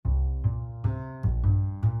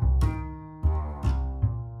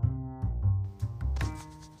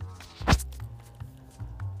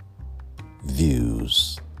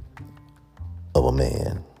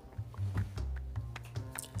man,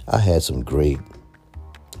 I had some great,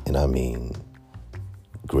 and I mean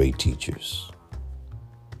great teachers.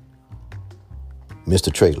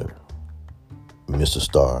 Mr. Trailer, Mr.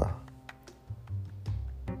 Starr,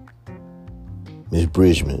 Miss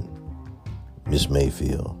Bridgman, Miss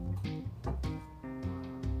Mayfield,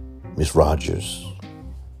 Miss Rogers,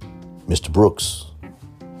 Mr. Brooks,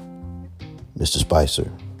 Mr.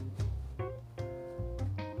 Spicer,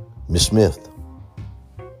 Miss Smith.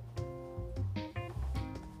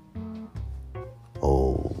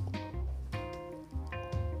 Oh,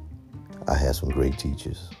 I had some great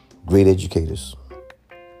teachers, great educators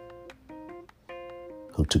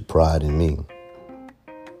who took pride in me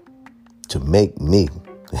to make me,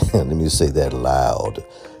 let me say that loud,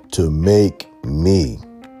 to make me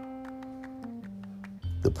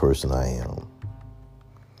the person I am.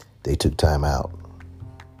 They took time out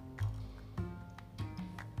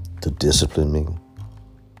to discipline me,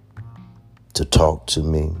 to talk to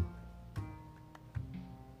me,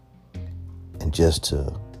 and just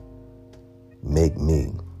to make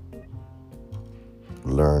me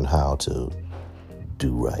learn how to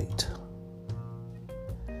do right.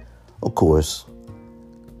 Of course,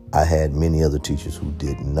 I had many other teachers who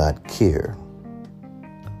did not care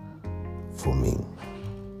for me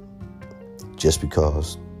just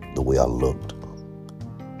because the way I looked,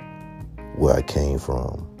 where I came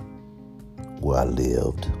from, where I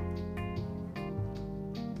lived,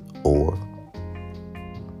 or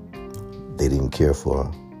they didn't care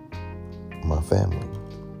for my family.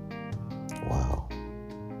 Wow.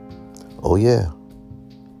 Oh yeah.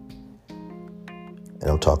 And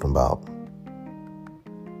I'm talking about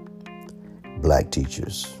black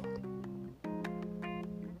teachers.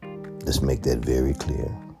 Let's make that very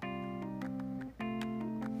clear.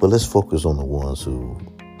 But let's focus on the ones who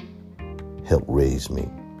helped raise me,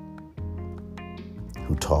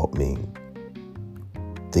 who taught me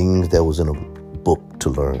things that was in a book to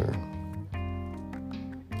learn,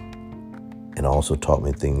 and also taught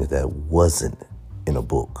me things that wasn't in a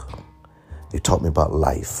book. They taught me about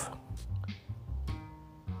life.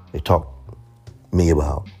 They taught me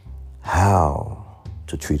about how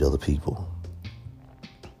to treat other people,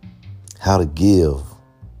 how to give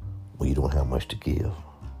when you don't have much to give.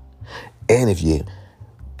 And if you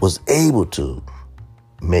was able to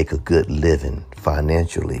make a good living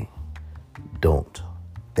financially, don't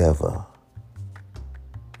ever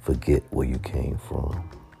forget where you came from.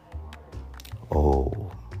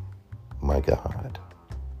 Oh my God.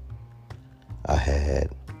 I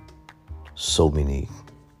had so many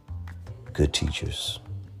good teachers.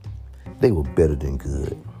 They were better than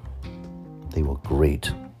good. They were great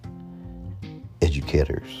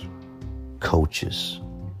educators, coaches,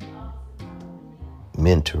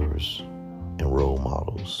 mentors, and role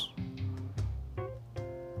models.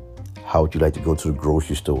 How would you like to go to the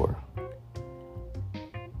grocery store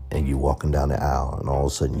and you're walking down the aisle and all of a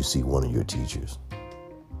sudden you see one of your teachers?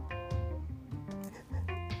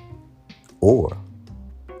 Or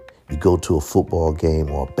you go to a football game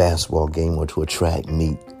or a basketball game or to a track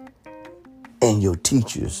meet and your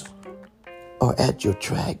teachers are at your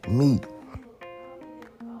track meet.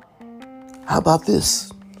 How about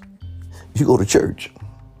this? You go to church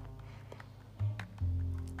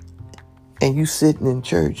and you sitting in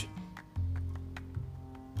church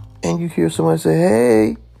and you hear somebody say,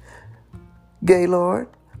 "Hey, Gaylord,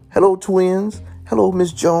 hello twins, hello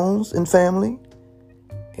Miss Jones and family."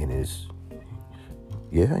 And it's,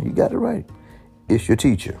 yeah, you got it right. It's your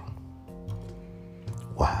teacher.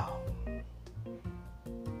 Wow.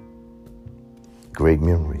 Great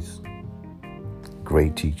memories,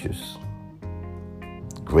 great teachers,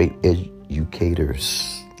 great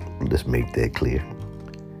educators. Let's make that clear.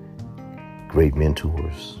 Great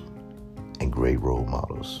mentors and great role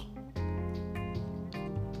models.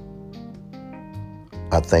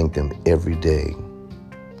 I thank them every day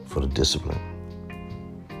for the discipline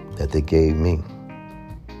that they gave me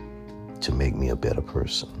to make me a better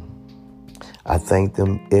person. I thank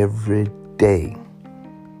them every day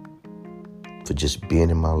for just being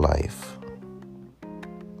in my life,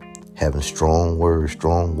 having strong words,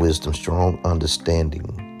 strong wisdom, strong understanding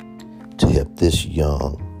to help this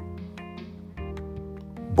young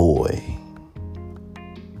boy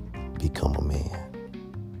become a man.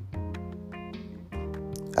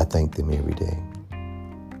 I thank them every day.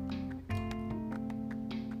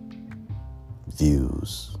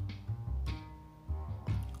 Views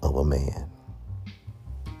of a man.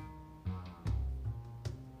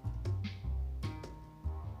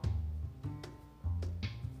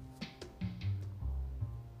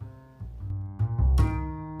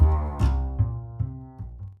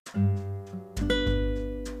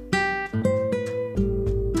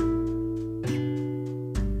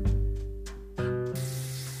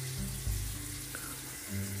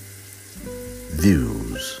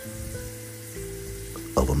 views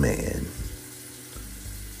of a man.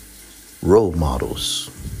 Role models.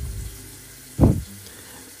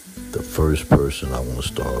 The first person I want to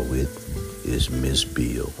start with is Miss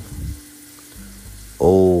Bill.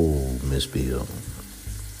 Oh, Miss Bill.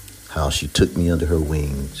 How she took me under her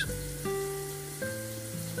wings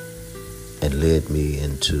and led me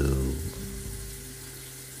into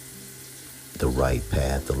the right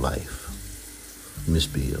path of life. Miss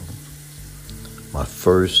Bill, my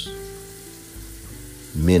first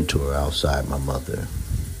mentor outside my mother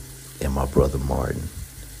and my brother Martin.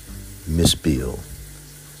 Miss Bill,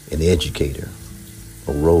 an educator,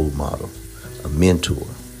 a role model, a mentor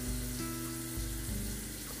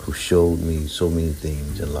who showed me so many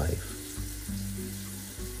things in life.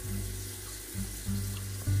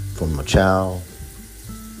 From a child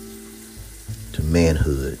to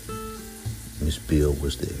manhood, Miss Bill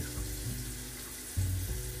was there.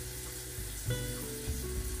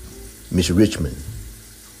 Miss Richmond,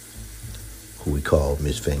 who we call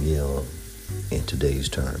Miss Faniel in today's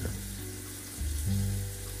term,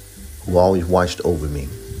 who always watched over me,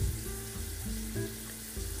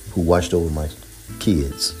 who watched over my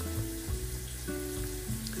kids,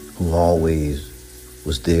 who always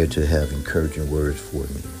was there to have encouraging words for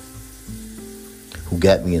me, who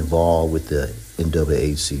got me involved with the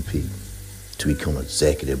NAACP to become an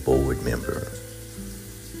executive board member,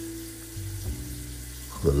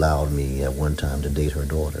 who allowed me at one time to date her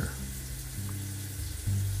daughter.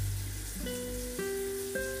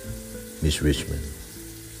 Miss Richmond,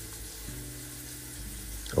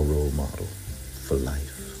 a role model for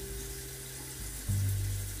life.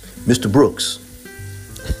 Mr. Brooks,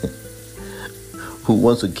 who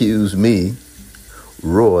once accused me,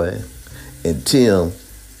 Roy, and Tim,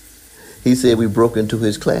 he said we broke into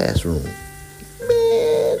his classroom.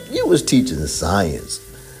 Man, you was teaching science.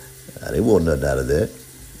 There wasn't nothing out of that.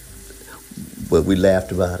 But we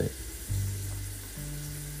laughed about it.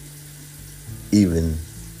 Even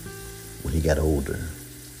when he got older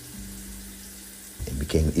and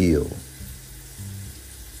became ill,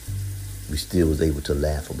 we still was able to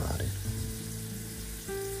laugh about it.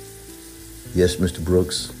 Yes, Mr.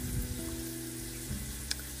 Brooks,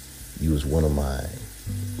 you was one of my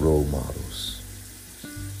role models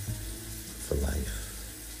for life.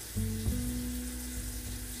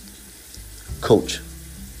 Coach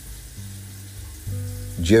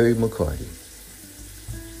Jerry McCarty,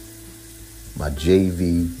 my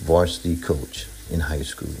JV varsity coach in high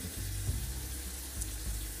school,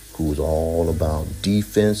 who was all about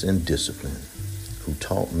defense and discipline, who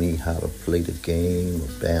taught me how to play the game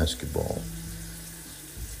of basketball,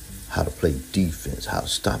 how to play defense, how to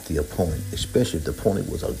stop the opponent, especially if the opponent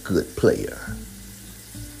was a good player.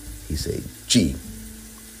 He said, G,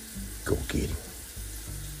 go get him.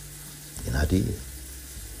 And I did.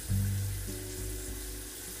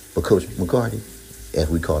 But Coach McCarty, as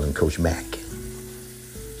we call him, Coach Mac,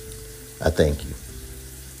 I thank you.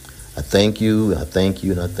 I thank you, I thank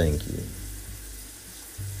you, and I thank you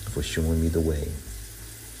for showing me the way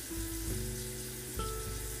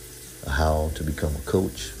of how to become a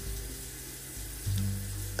coach,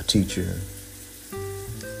 a teacher,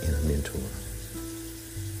 and a mentor.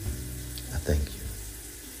 I thank you.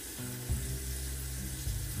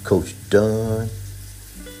 Coach Don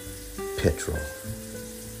Petrov,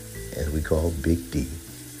 as we call Big D.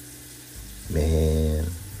 Man,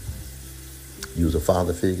 you was a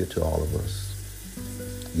father figure to all of us.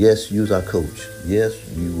 Yes, you was our coach. Yes,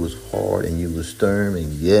 you was hard and you was stern,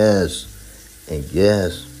 and yes,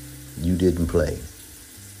 you didn't play.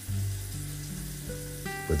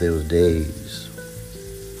 But there was days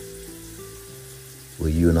where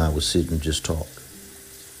you and I would sit and just talk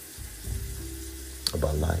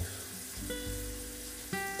about life.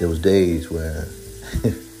 There was days where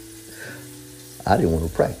I didn't want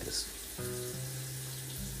to practice.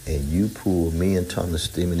 And you pulled me and Thomas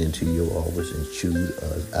Stimon into your office and chewed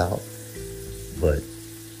us out. But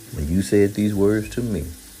when you said these words to me,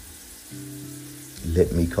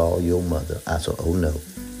 let me call your mother, I said, oh no,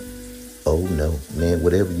 man,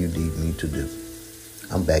 whatever you need me to do.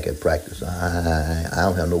 I'm back at practice. I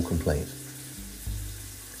don't have no complaints.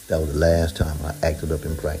 That was the last time I acted up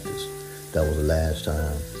in practice. That was the last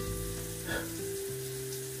time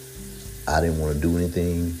I didn't want to do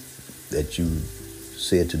anything that you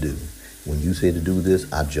said to do. When you said to do this,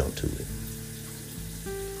 I jumped to it.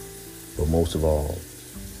 But most of all,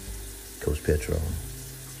 Coach Petrov,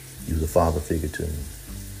 you was a father figure to me.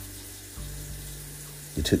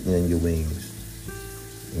 You took me in your wings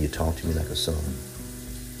and you talked to me like a son.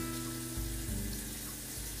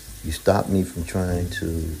 You stopped me from trying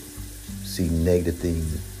to see negative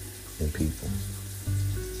things in people.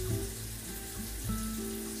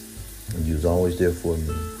 And you was always there for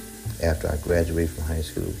me after I graduated from high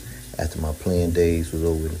school. After my playing days was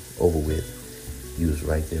over with, you was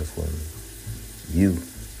right there for me. You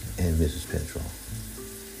and Mrs. Pentrall.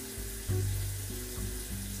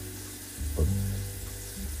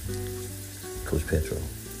 Coach Pentrall,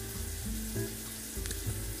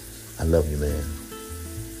 I love you, man.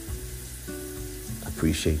 I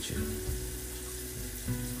appreciate you.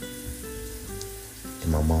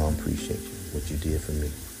 And my mom appreciates you, what you did for me.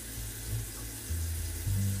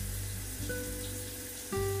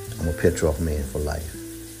 I'm a Petrov man for life.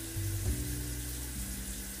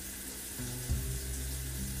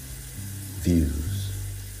 Views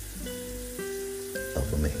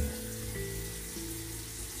of a man.